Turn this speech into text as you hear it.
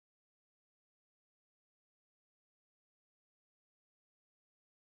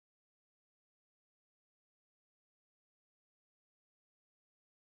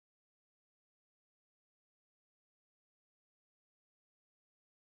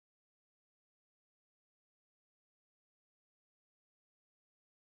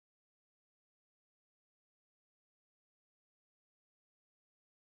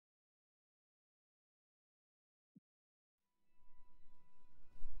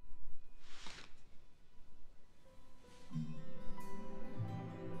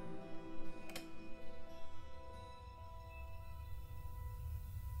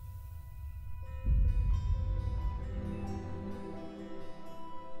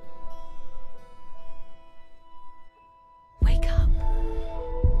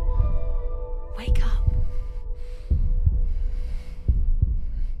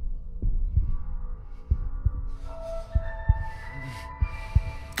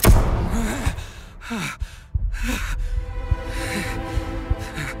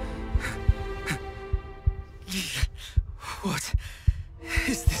What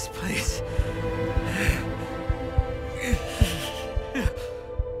is this place?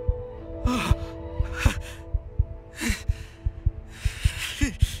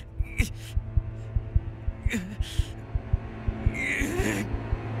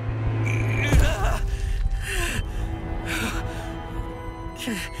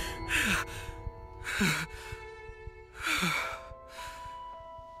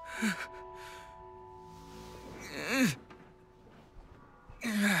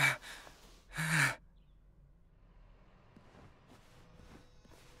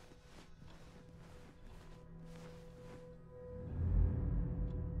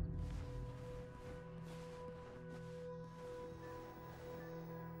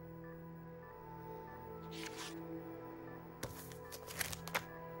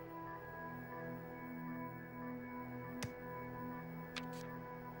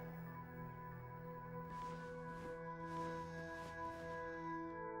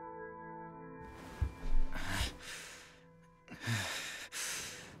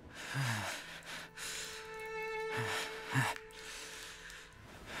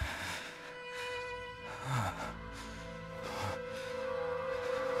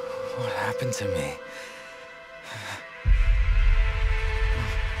 What happened to me?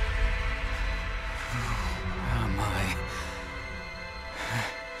 Where am I?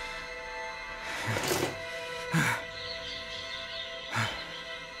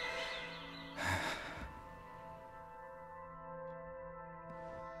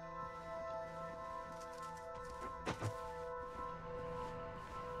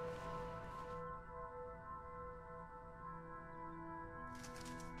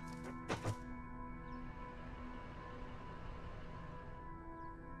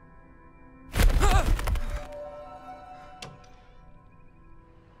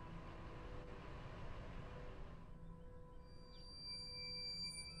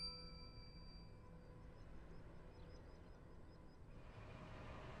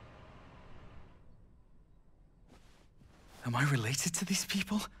 Am I related to these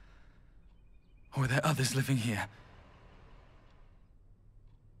people? Or are there others living here?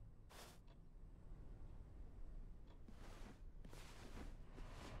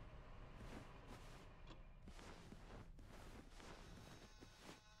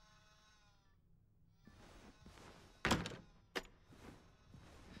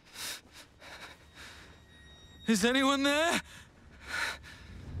 Is anyone there?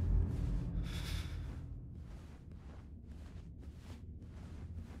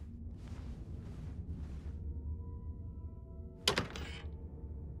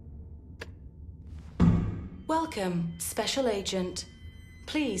 Welcome, Special Agent.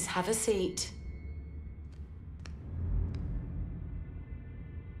 Please have a seat.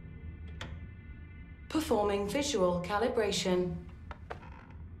 Performing visual calibration.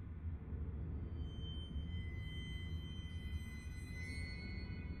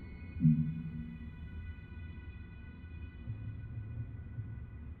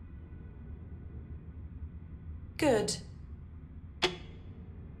 Good.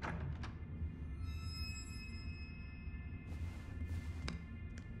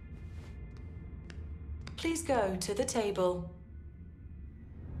 Please go to the table.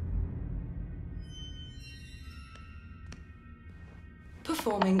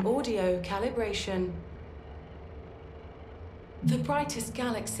 Performing audio calibration. The brightest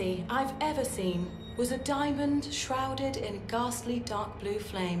galaxy I've ever seen was a diamond shrouded in ghastly dark blue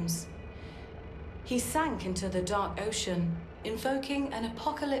flames. He sank into the dark ocean, invoking an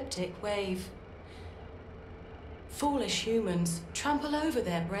apocalyptic wave. Foolish humans trample over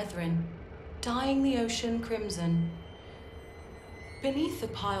their brethren, dyeing the ocean crimson. Beneath the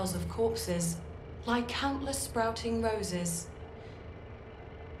piles of corpses lie countless sprouting roses.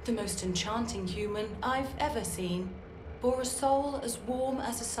 The most enchanting human I've ever seen bore a soul as warm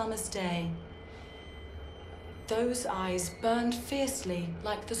as a summer's day. Those eyes burned fiercely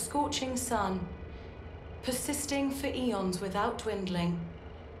like the scorching sun, persisting for eons without dwindling.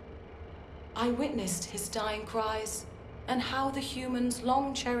 I witnessed his dying cries and how the human's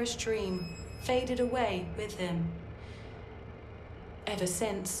long-cherished dream faded away with him. Ever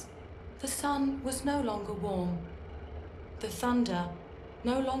since, the sun was no longer warm. The thunder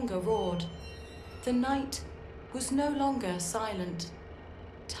no longer roared. The night was no longer silent.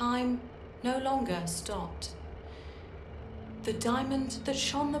 Time no longer stopped. The diamond that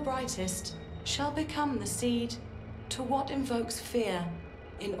shone the brightest shall become the seed to what invokes fear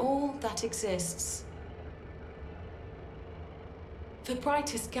in all that exists. The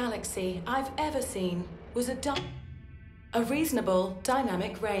brightest galaxy I've ever seen was a reasonable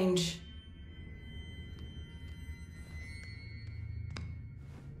dynamic range.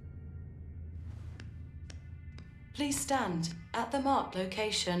 Please stand at the marked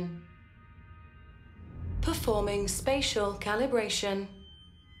location. Performing spatial calibration.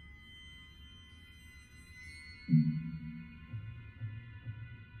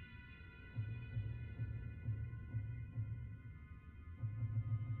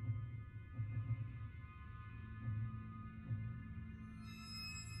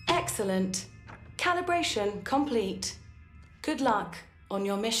 Excellent. Calibration complete. Good luck on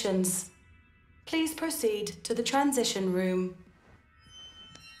your missions. Please proceed to the transition room.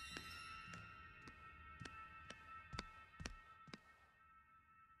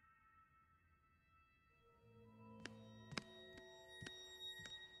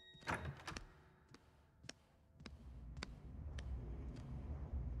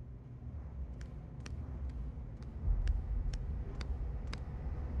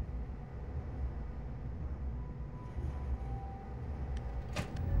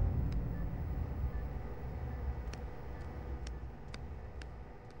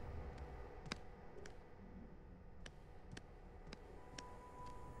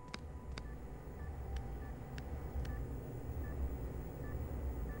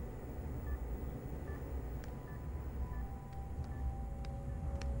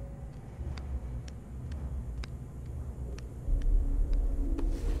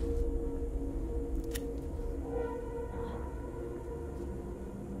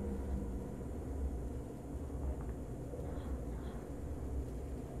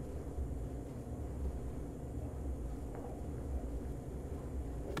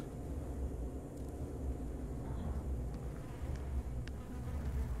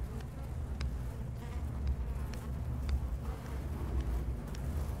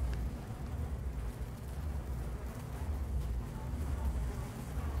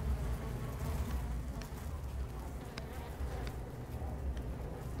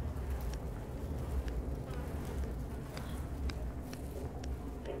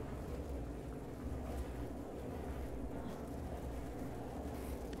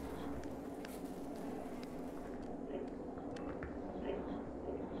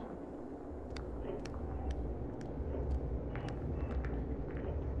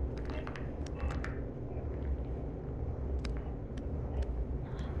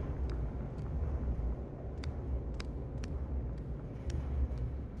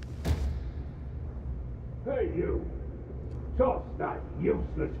 Hey, you! Toss that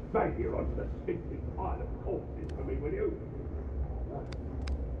useless failure onto the stinking pile of corpses for me, will you?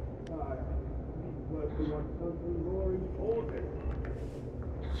 I'm working on something more important.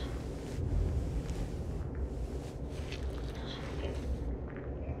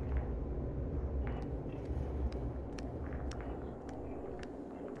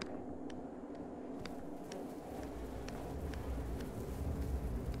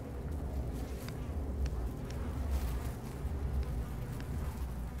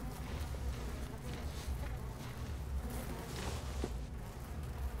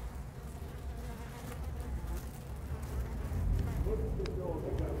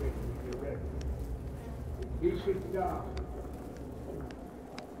 Keep it down.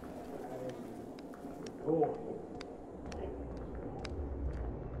 Oh.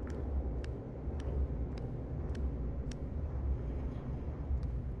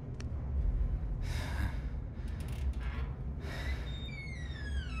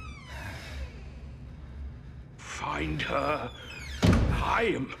 Find her. I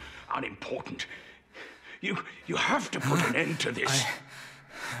am unimportant. You have to put an end to this.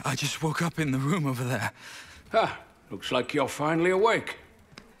 I just woke up in the room over there. Ah, looks like you're finally awake.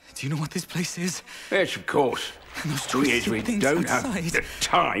 Do you know what this place is? Yes, of course. And those Thing is, we things don't outside. have the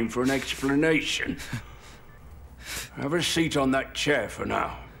time for an explanation. Have a seat on that chair for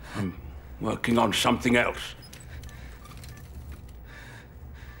now. I'm working on something else.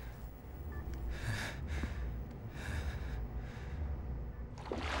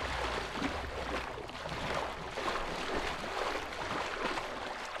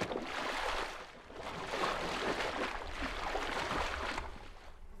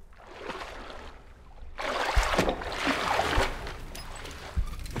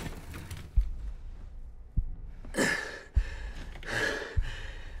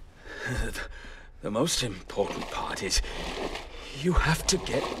 The most important part is you have to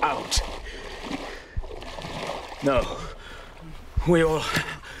get out. No, we all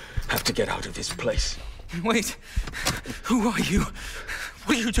have to get out of this place. Wait, who are you?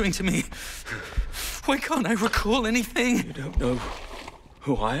 What are you doing to me? Why can't I recall anything? You don't know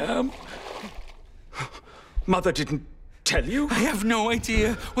who I am? Mother didn't tell you? I have no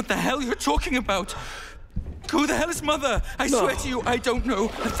idea what the hell you're talking about. Who the hell is Mother? I swear to you, I don't know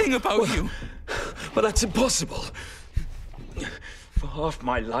a thing about you. But that's impossible. For half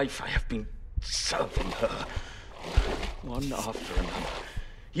my life, I have been serving her, one after another.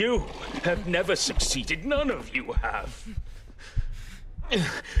 You have never succeeded. None of you have.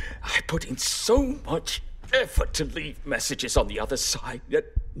 I put in so much effort to leave messages on the other side, yet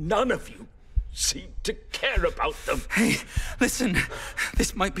none of you seem to care about them. Hey, listen,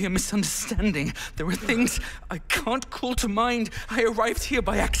 this might be a misunderstanding. There are things I can't call to mind. I arrived here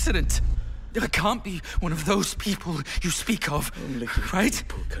by accident. I can't be one of those people you speak of, Only right?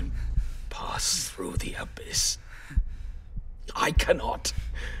 people can pass through the abyss. I cannot.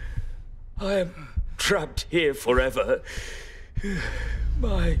 I am trapped here forever.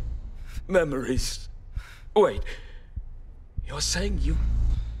 My memories... Wait, you're saying you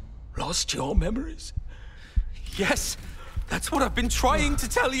lost your memories? Yes, that's what I've been trying to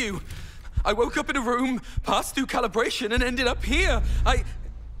tell you. I woke up in a room, passed through calibration, and ended up here.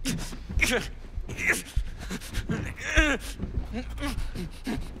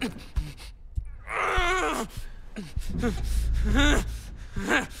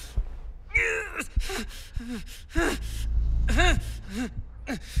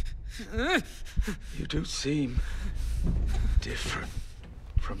 You do seem different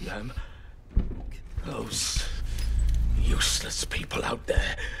from them. Those useless people out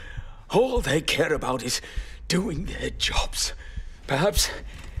there. All they care about is doing their jobs. Perhaps...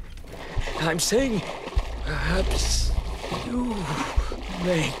 I'm saying... Perhaps you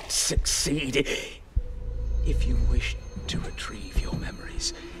may succeed. If you wish to retrieve your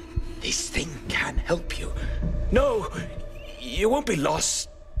memories, this thing can help you. No, you won't be lost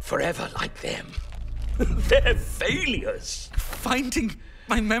forever like them. They're failures. Finding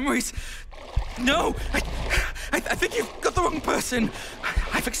my memories? No, I think you've got the wrong person.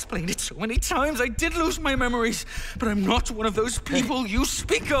 I've explained it so many times. I did lose my memories, but I'm not one of those people you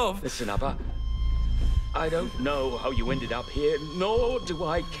speak of. Listen, Abba. I don't know how you ended up here, nor do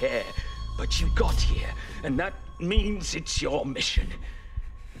I care. But you got here, and that means it's your mission.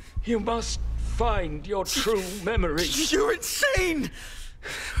 You must find your true memories. You're insane!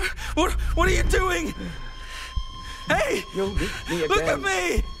 What are you doing? Hey! You'll meet me again. Look at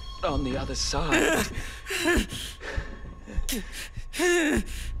me! On the other side.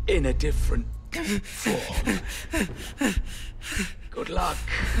 In a different form. Good luck,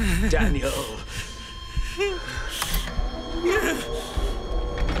 Daniel.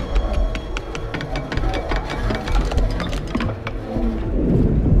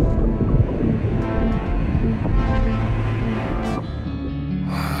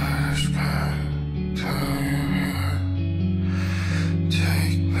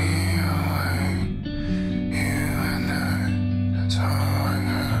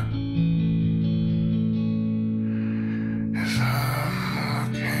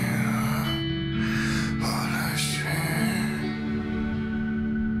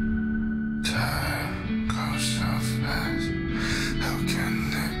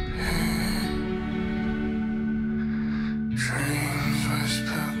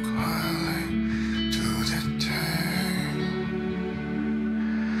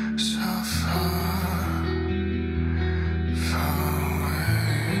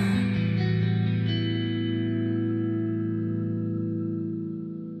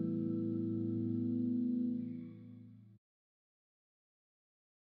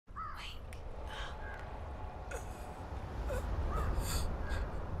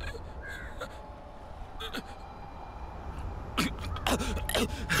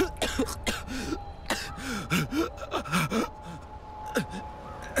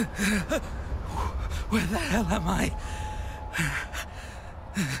 Where the hell am I?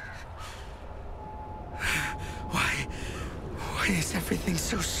 Why is everything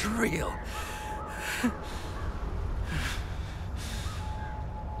so surreal?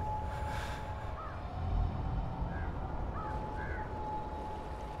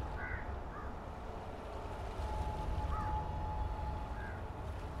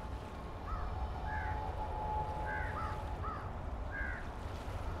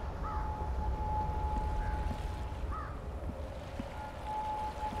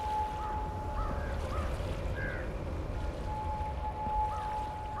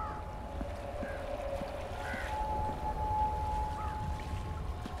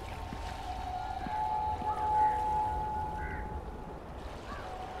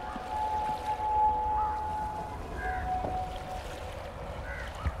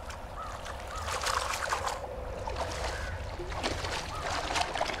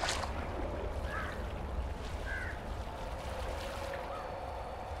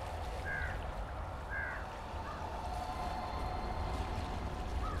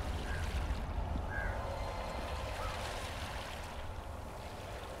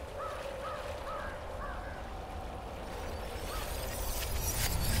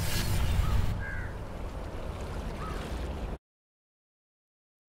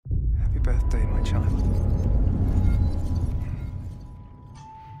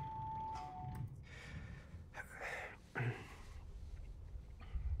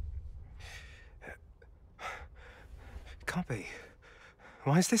 can't be.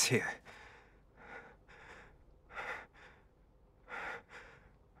 Why is this here?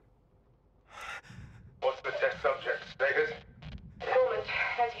 What's the test subject status? Dormant,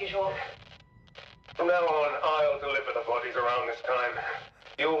 as usual. From now on, I'll deliver the bodies around this time.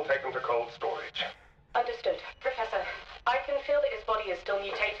 You'll take them to cold storage. Understood. Professor, I can feel that his body is still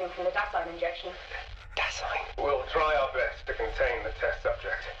mutating from the Dasein injection. Dasein? We'll try our best to contain the test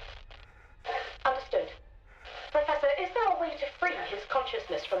subject. Understood. Professor, is there a way to free his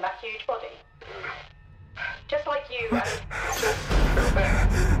consciousness from that huge body? Just like you and...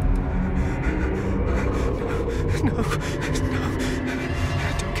 No.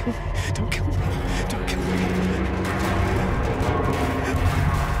 Don't kill me. Don't kill me. Don't kill me.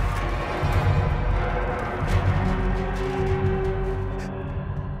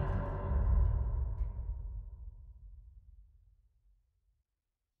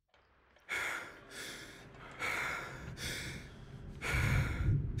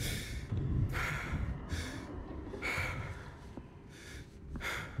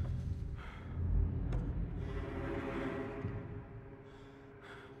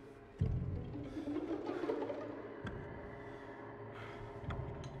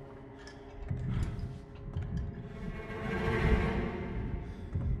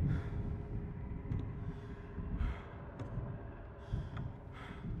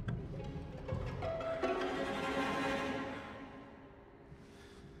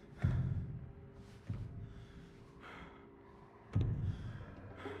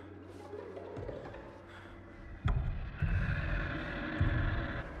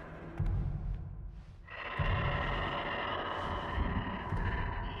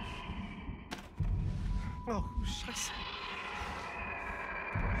 Oh, Scheiße.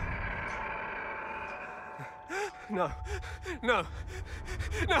 No. No.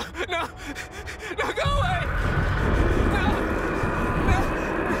 No, no. No, go away! No! No!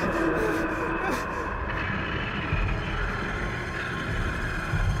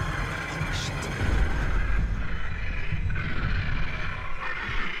 Oh, shit.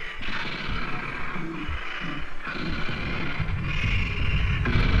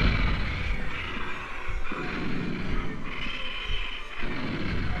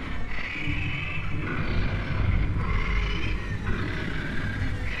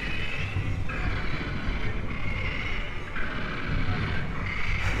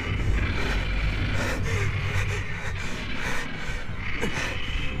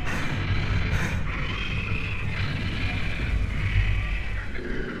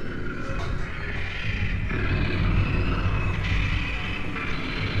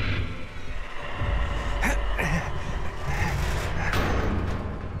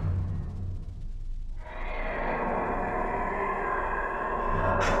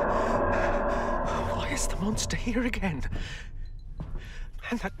 Monster here again.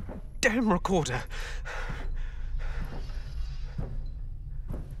 And that damn recorder.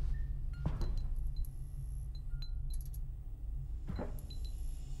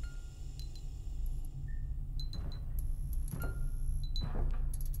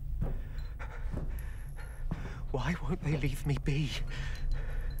 Why won't they leave me be?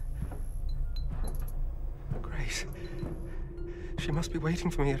 Grace. She must be waiting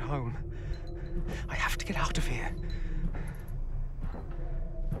for me at home. I have to get out of here.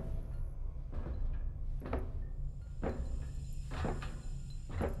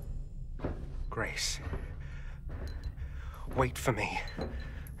 Grace. Wait for me.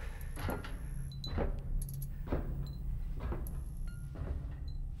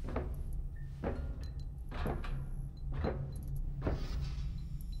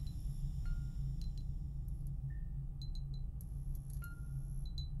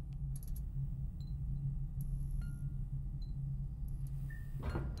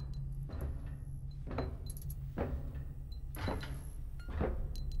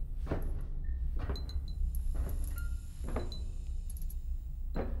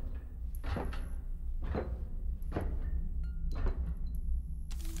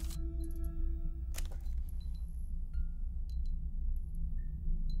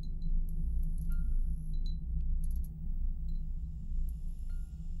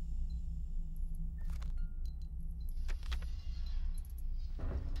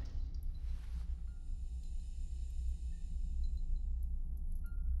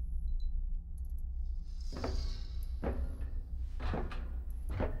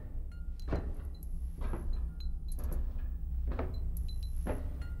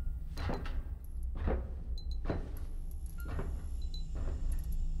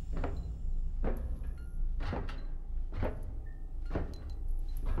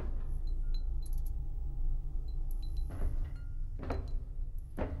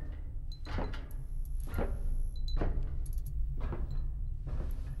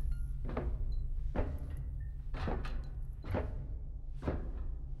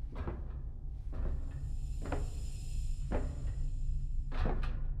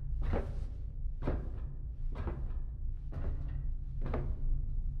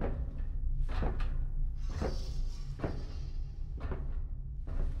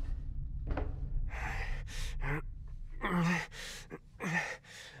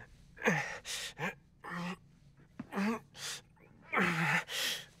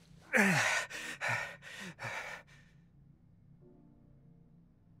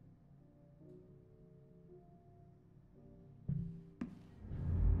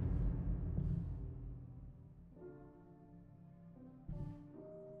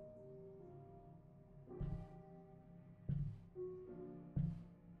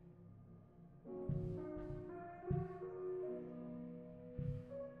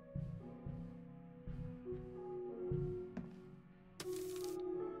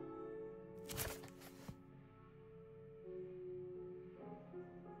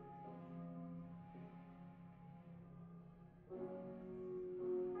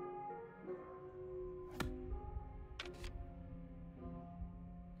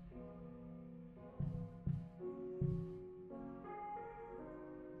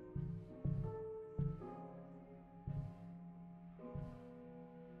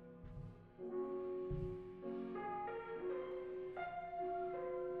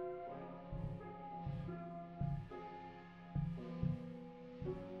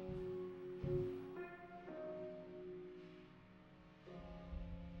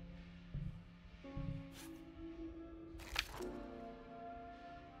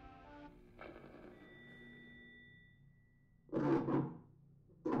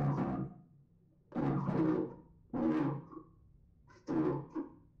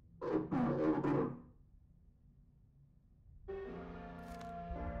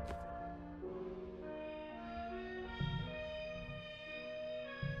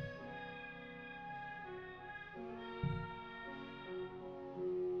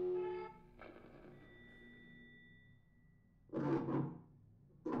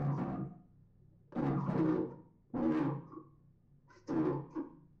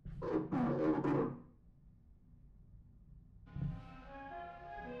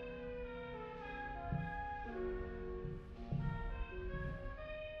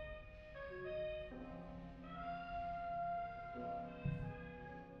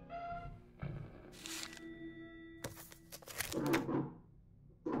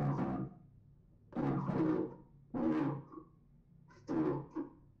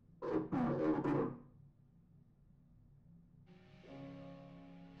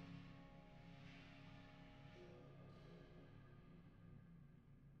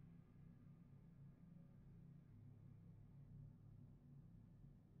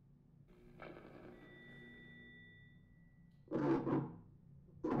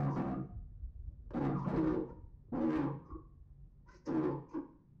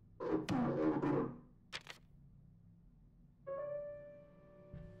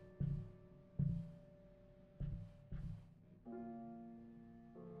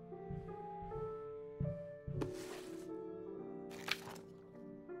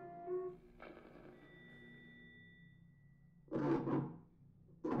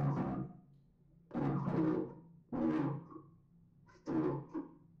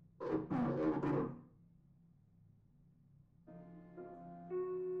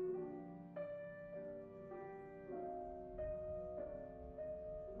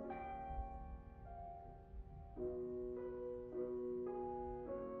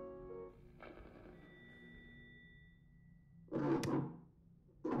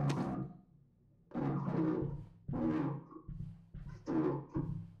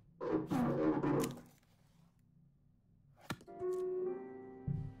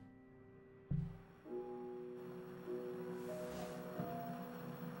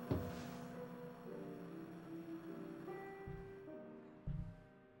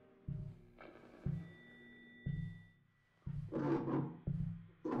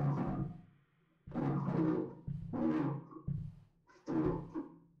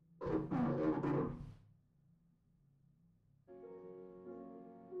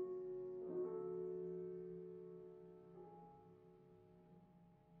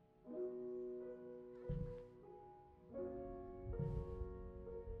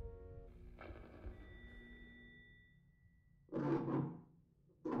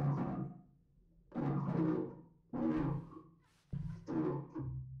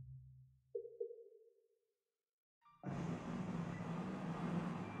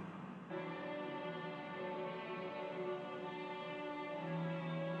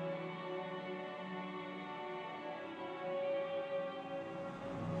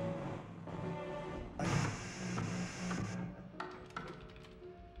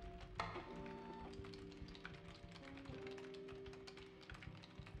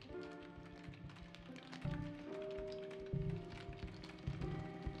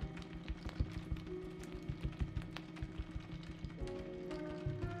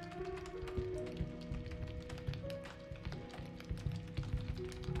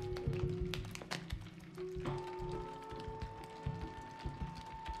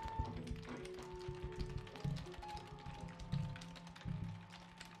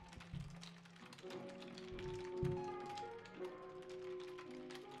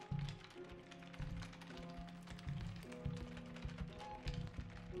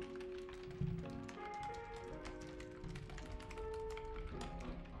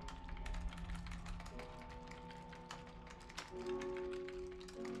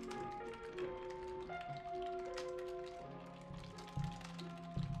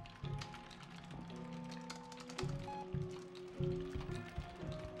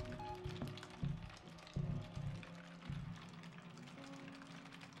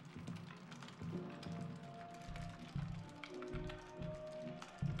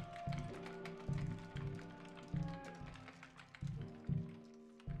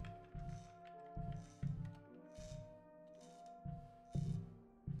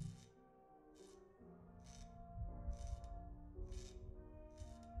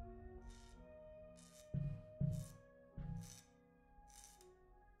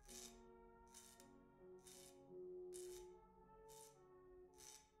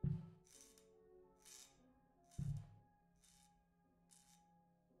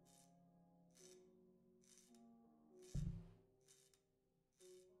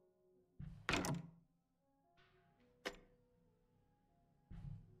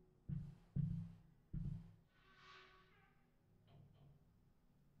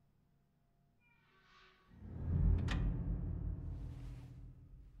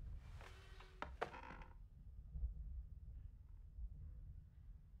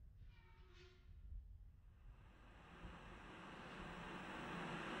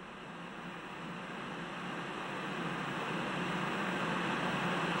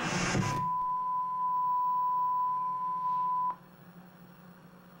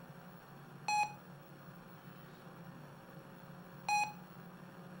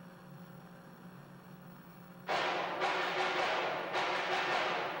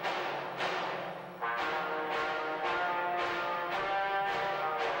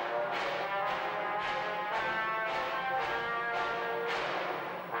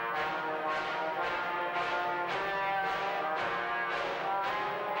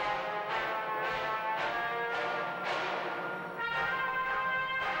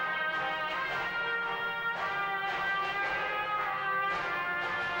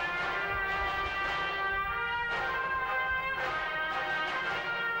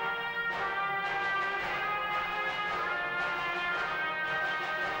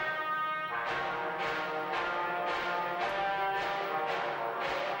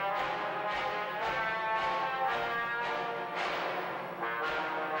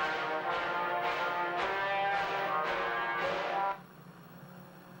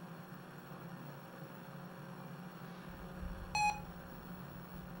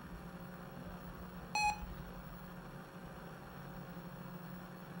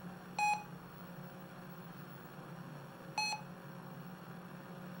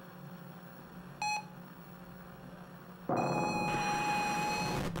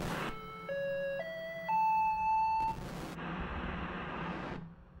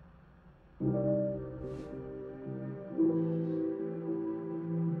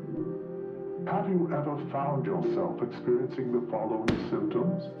 Have you ever found yourself experiencing the following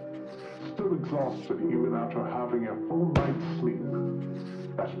symptoms? Still exhausted even after having a full night's sleep.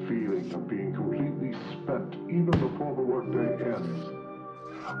 That feeling of being completely spent even before the workday ends.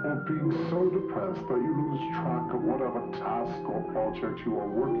 Or being so depressed that you lose track of whatever task or project you are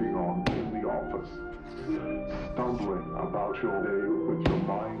working on in the office. Stumbling about your day with your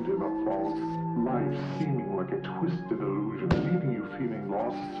mind in a fog, life seeming like a twisted illusion, leaving you feeling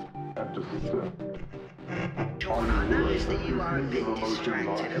lost and disturbed. John, I noticed that you are a bit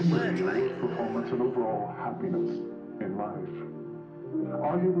distracted at work lately. Performance and overall happiness in life.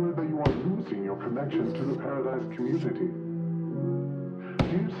 Are you aware that you are losing your connection to the Paradise community?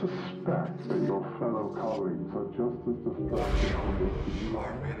 Do you suspect that your fellow colleagues are just as distracted as you are?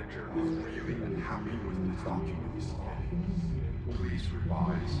 Our manager is really unhappy with the documents. Please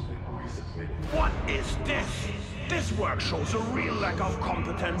revise and resubmit. What is this? This work shows a real lack of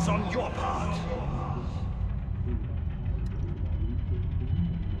competence on your part.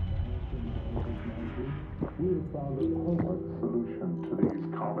 We have found a perfect solution to these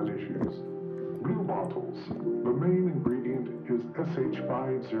common issues. Blue bottles. The main ingredient is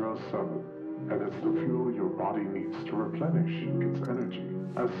SH507, and it's the fuel your body needs to replenish its energy.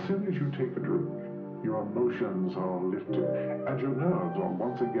 As soon as you take a drink, your emotions are lifted, and your nerves are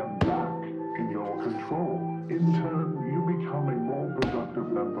once again back in your control. In turn, you become a more productive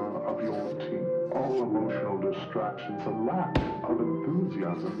member of your team. All emotional distractions and lack of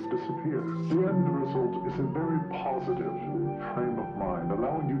enthusiasm disappear. The end result is a very positive frame of mind,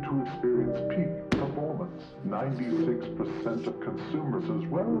 allowing you to experience peak performance. 96% of consumers, as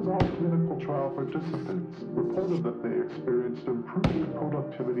well as all clinical trial participants, reported that they experienced improved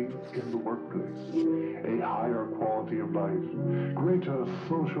productivity in the workplace, a higher quality of life, greater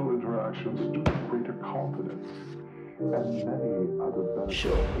social interactions due to greater confidence, and many other benefits.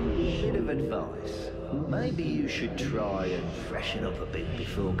 Sure, bit of advice. Maybe you should try and freshen up a bit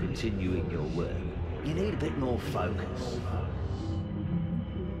before continuing your work. You need a bit more focus.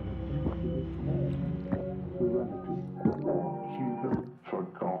 Even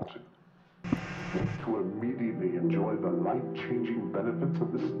forgotten. To immediately enjoy the life-changing benefits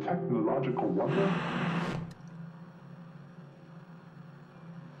of this technological wonder?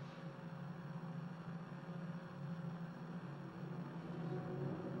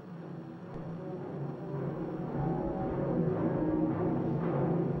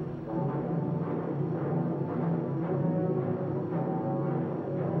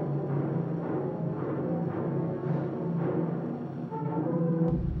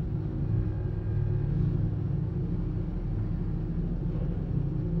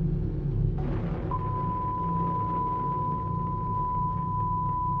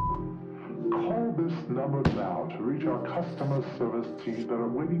 This number now to reach our customer service team that are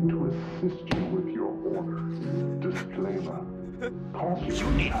waiting to assist you with your order. Disclaimer.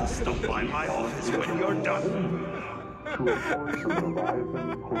 You need to stop by my office when you're done. To employees of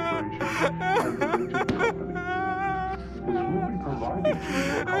Leviathan Corporation and related companies. This will be provided to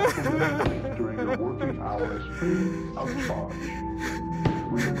you complimentary during your working hours free of charge.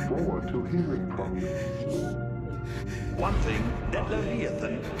 We look forward to hearing from you. One thing that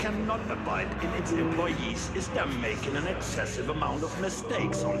Leviathan cannot abide in its employees is them making an excessive amount of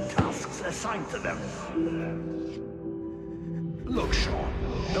mistakes on tasks assigned to them. Look, Sean,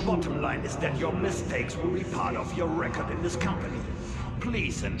 the bottom line is that your mistakes will be part of your record in this company.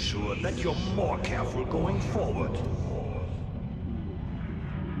 Please ensure that you're more careful going forward.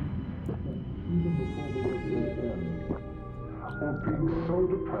 Or being so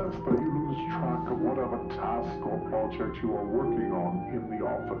depressed that you lose track of whatever task or project you are working on in the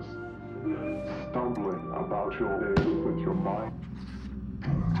office. Stumbling about your day with your mind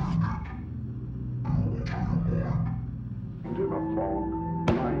in a fog,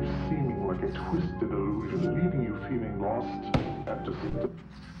 life seeming like a twisted illusion, leaving you feeling lost and disturbed.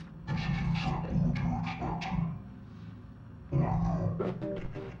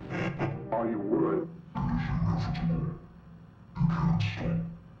 Are you worried?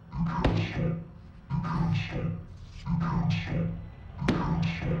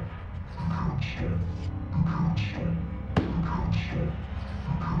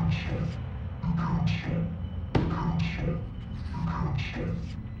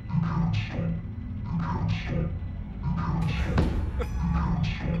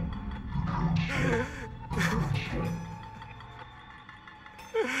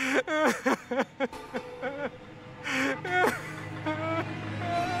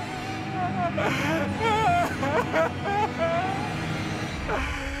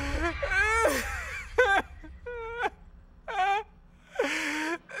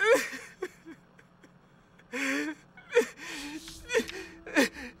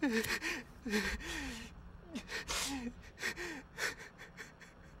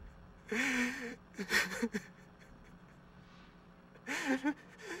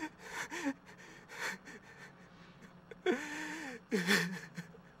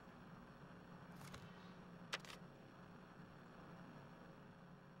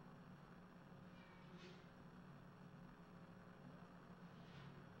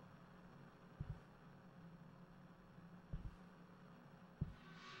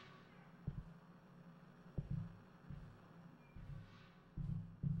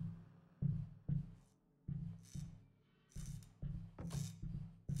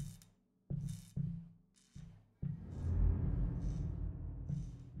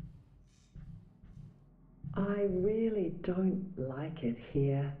 I really don't like it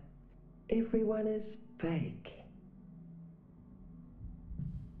here. Everyone is fake.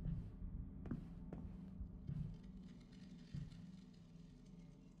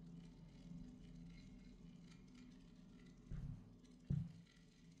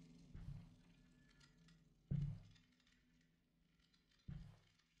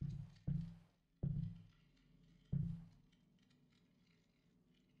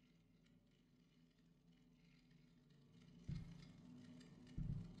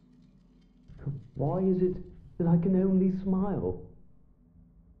 Why is it that I can only smile?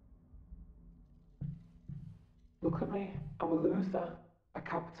 Look at me. I'm a loser. A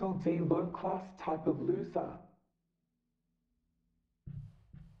capital D low-class type of loser.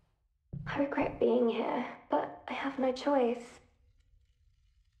 I regret being here, but I have no choice.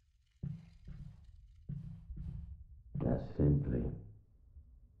 There's simply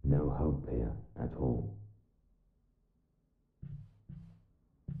no hope here at all.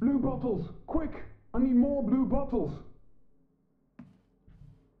 Blue bottles! Quick! I need more blue bottles!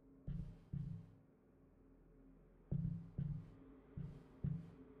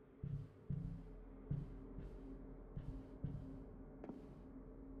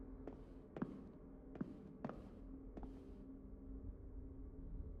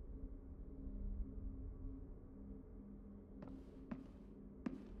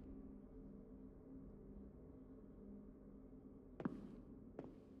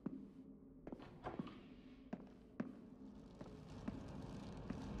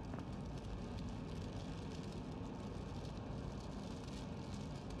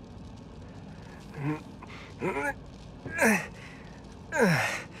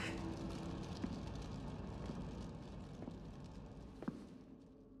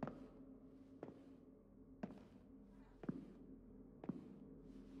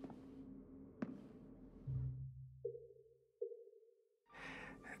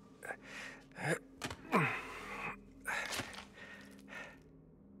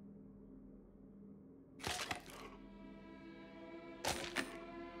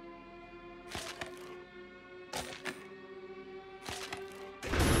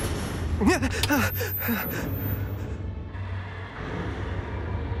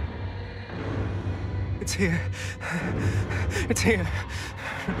 It's here. It's here.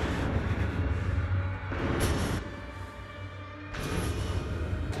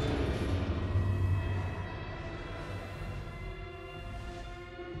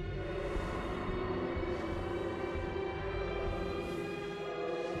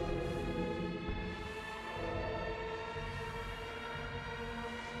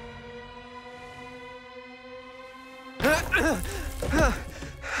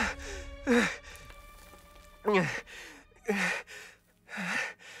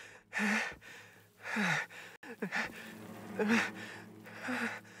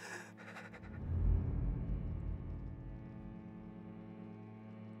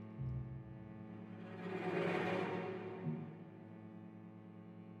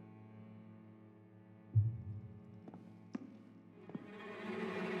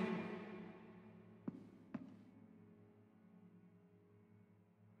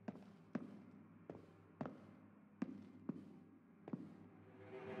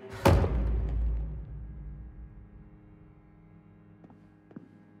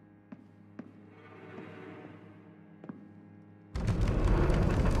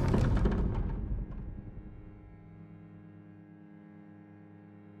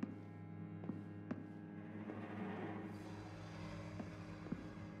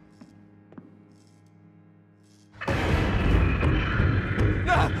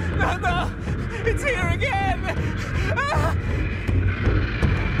 No! It's here again! Ah!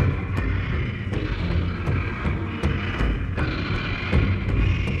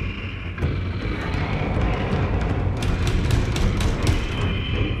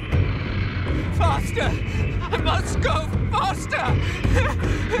 Faster! I must go faster!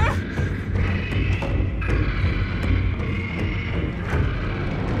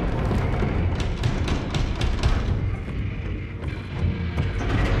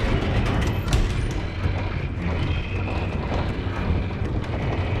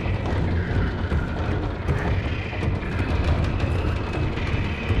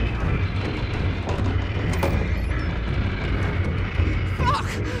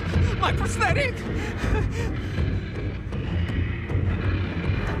 My prosthetic!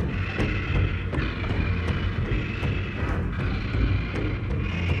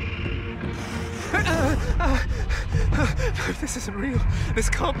 No, this isn't real. This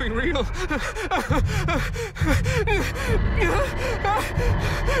can't be real.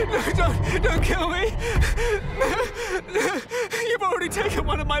 No, don't kill me. You've already taken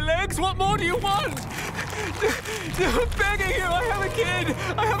one of my legs. What more do you want? I'm begging you. I have a kid.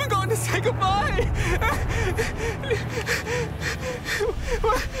 I haven't gotten to say goodbye.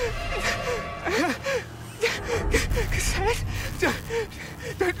 Cassette,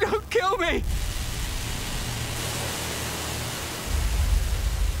 don't kill me.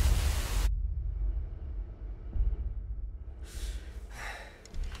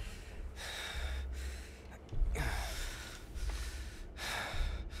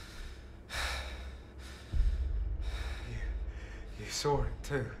 You saw it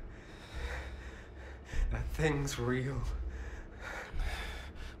too. That thing's real.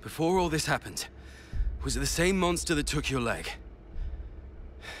 Before all this happened, was it the same monster that took your leg?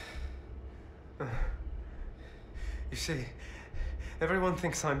 You see, everyone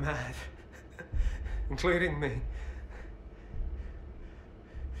thinks I'm mad, including me.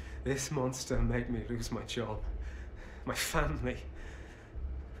 This monster made me lose my job, my family.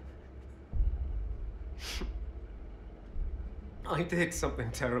 I did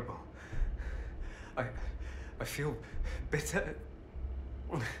something terrible. I feel bitter.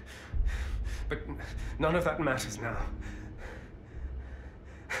 But none of that matters now.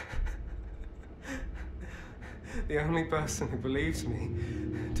 The only person who believes me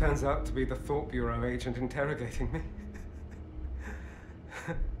turns out to be the Thought Bureau agent interrogating me.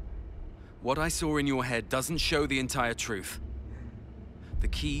 What I saw in your head doesn't show the entire truth. The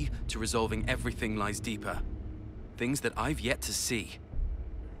key to resolving everything lies deeper. Things that I've yet to see.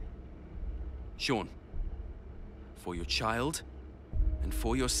 Sean, for your child and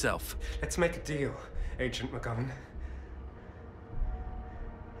for yourself. Let's make a deal, Agent McGovern.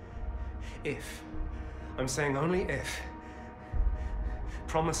 If, I'm saying only if,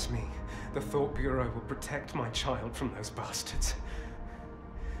 promise me the Thought Bureau will protect my child from those bastards.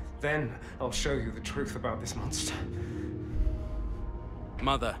 Then I'll show you the truth about this monster.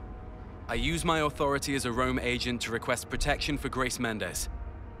 Mother, I use my authority as a Rome agent to request protection for Grace Mendez.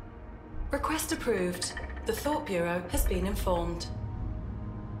 Request approved. The Thought Bureau has been informed.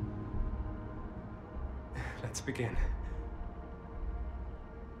 Let's begin.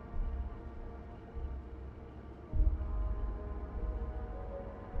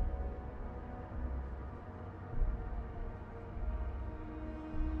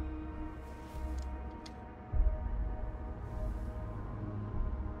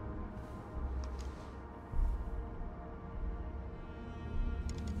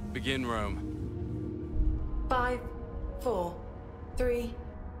 Begin, Rome. 5, 4, 3,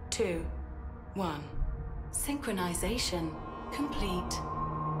 2, 1. Synchronization complete.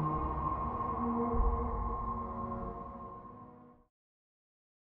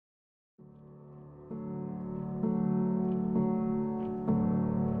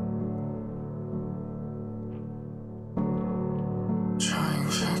 Trying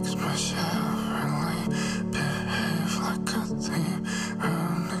to fix myself, really behave like a thief,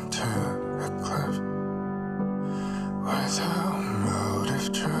 running to a cliff without motive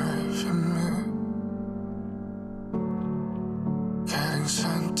driving me. Getting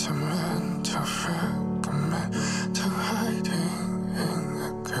sentimental, fragmental, hiding in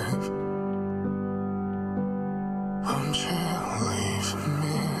a cave. Won't you leave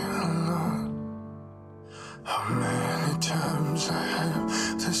me alone? How many times I have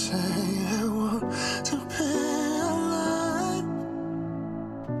to say I want to be alive?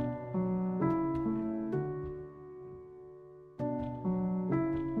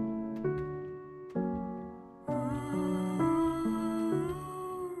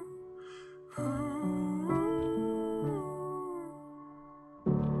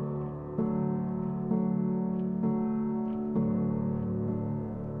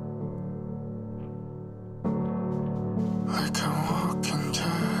 Like a walking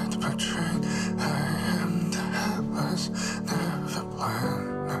dead portrait, I am the headless, never plan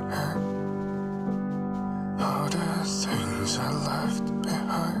ahead. All the things I left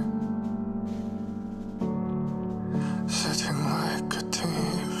behind, sitting like a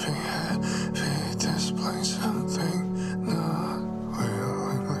TV heavy display, something not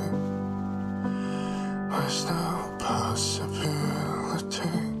willingly. Was no possibility.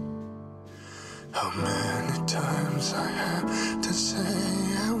 How many times I have to say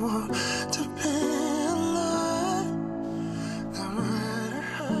I want to be alive? No matter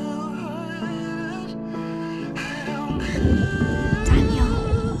how hard, I don't care.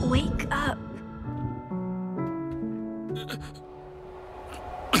 Daniel, wake up.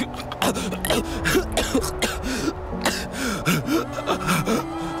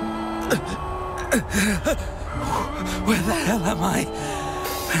 Where the hell am I?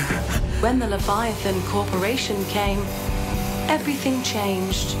 When the Leviathan Corporation came, everything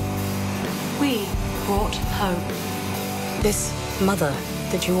changed. We brought hope. This mother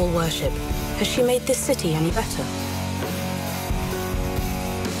that you all worship, has she made this city any better?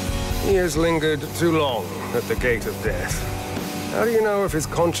 He has lingered too long at the gate of death. How do you know if his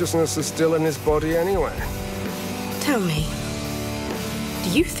consciousness is still in his body anyway? Tell me, do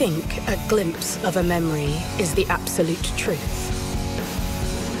you think a glimpse of a memory is the absolute truth?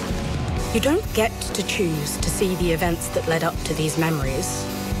 You don't get to choose to see the events that led up to these memories,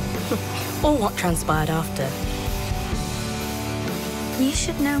 or what transpired after. You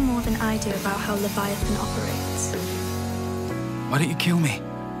should know more than I do about how Leviathan operates. Why don't you kill me?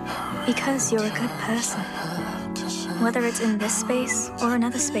 Because you're a good person. Whether it's in this space or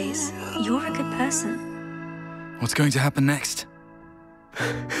another space, you're a good person. What's going to happen next?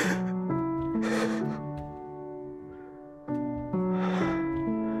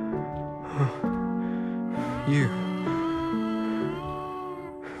 You...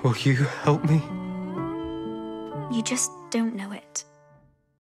 Will you help me? You just don't know it.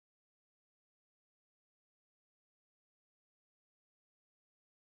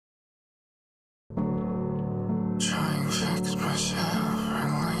 Try and fix myself,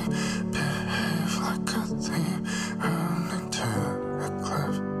 really behave like a thief, run into a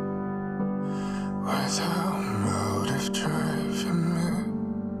cliff without motive driving me.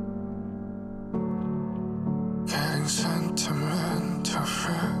 Getting sentimental,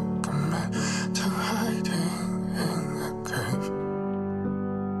 fragmental, hiding in a cave.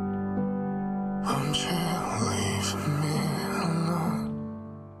 Won't you leave me alone?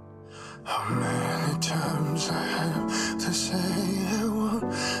 How many times I have to say